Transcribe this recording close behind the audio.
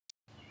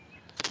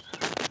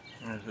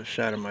There's a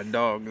shot of my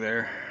dog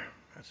there.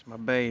 That's my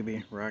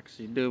baby,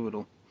 Roxy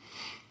Doodle.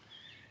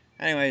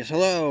 Anyways,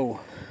 hello.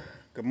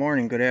 Good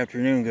morning, good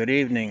afternoon, good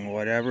evening,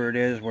 whatever it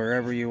is,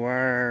 wherever you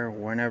are,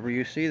 whenever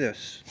you see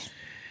this.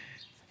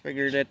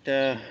 Figured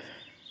that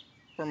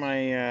for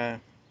my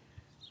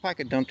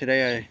pocket dump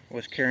today, I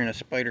was carrying a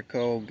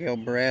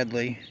Spyderco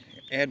Bradley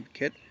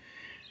Advocate.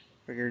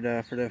 Figured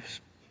for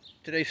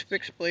today's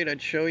fixed blade,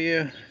 I'd show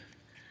you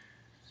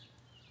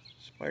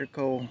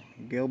Spyderco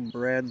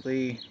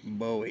Bradley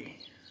Bowie.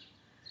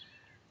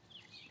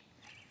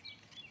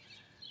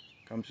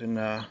 Comes in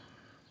not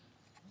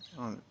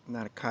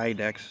a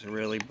Kydex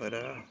really, but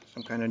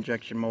some kind of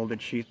injection molded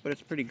sheath, but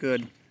it's pretty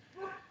good.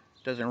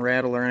 Doesn't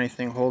rattle or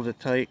anything, holds it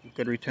tight,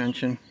 good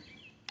retention.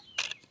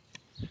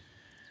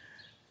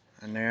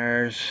 And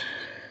there's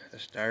the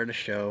star of the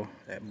show,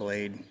 that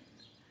blade.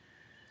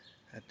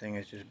 That thing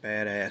is just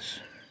badass.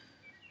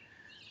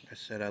 Like I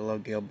said, I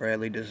love Gale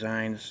Bradley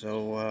designs,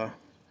 so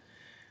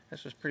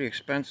this was pretty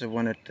expensive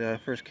when it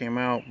first came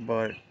out,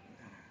 but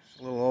it's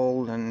a little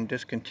old and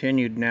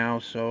discontinued now,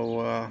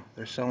 so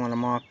they're selling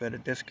them off at a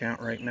discount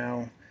right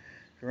now.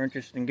 If you're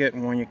interested in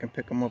getting one, you can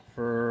pick them up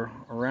for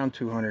around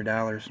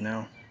 $200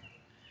 now.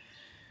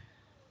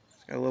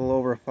 It's got a little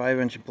over a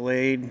 5-inch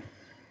blade.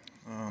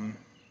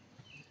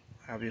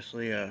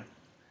 Obviously, you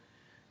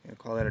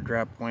call that a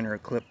drop point or a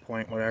clip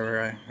point,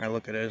 whatever. I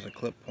look at it as a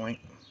clip point.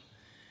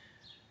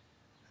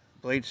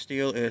 Blade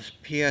steel is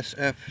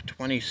PSF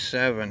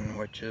 27,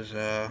 which is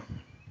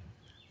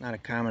not a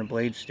common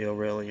blade steel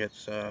really.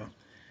 It's a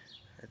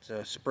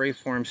spray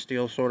form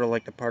steel, sort of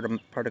like the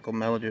particle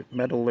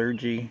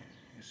metallurgy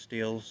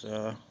steels.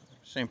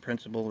 Same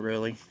principle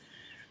really.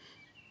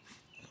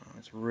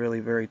 It's really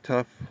very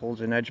tough,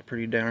 holds an edge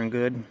pretty darn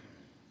good.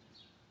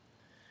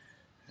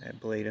 That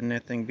blade, isn't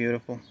that thing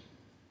beautiful?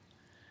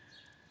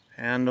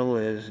 Handle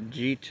is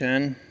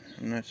G10.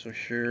 I'm not so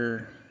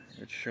sure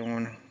it's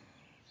showing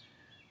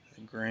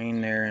the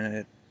grain there in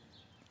it.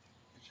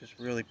 It's just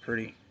really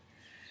pretty.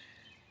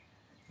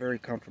 Very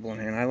comfortable in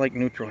hand. I like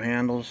neutral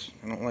handles.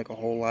 I don't like a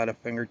whole lot of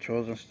finger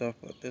chows and stuff,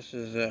 but this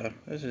is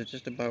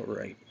just about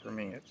right for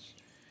me. It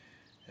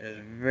is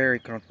very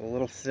comfortable. A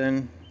little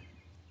thin,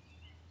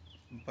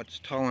 but it's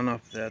tall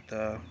enough that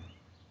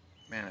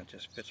man, it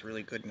just fits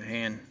really good in the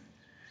hand.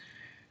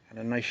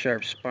 Got a nice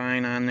sharp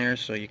spine on there,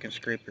 so you can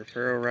scrape your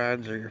ferro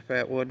rods or your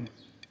fatwood.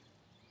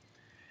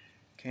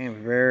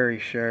 Came very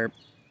sharp.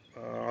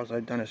 All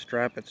I've done is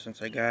strap it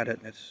since I got it.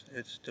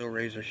 It's still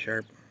razor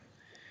sharp.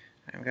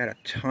 I haven't got a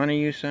ton of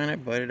use on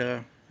it, but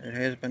it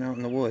has been out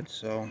in the woods,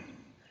 so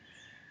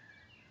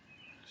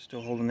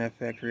still holding that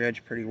factory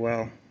edge pretty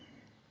well.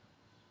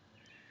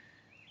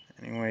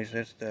 Anyways,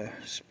 that's the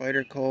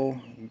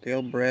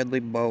Spyderco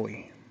Bradley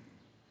Bowie.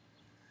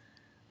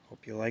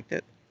 Hope you liked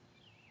it.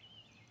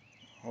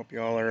 Hope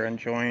you all are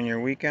enjoying your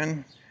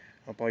weekend.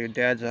 Hope all your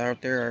dads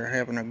out there are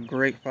having a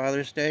great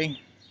Father's Day.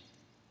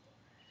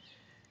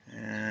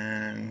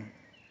 And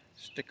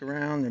stick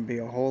around, there'll be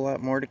a whole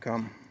lot more to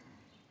come.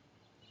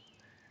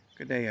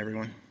 Good day,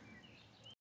 everyone.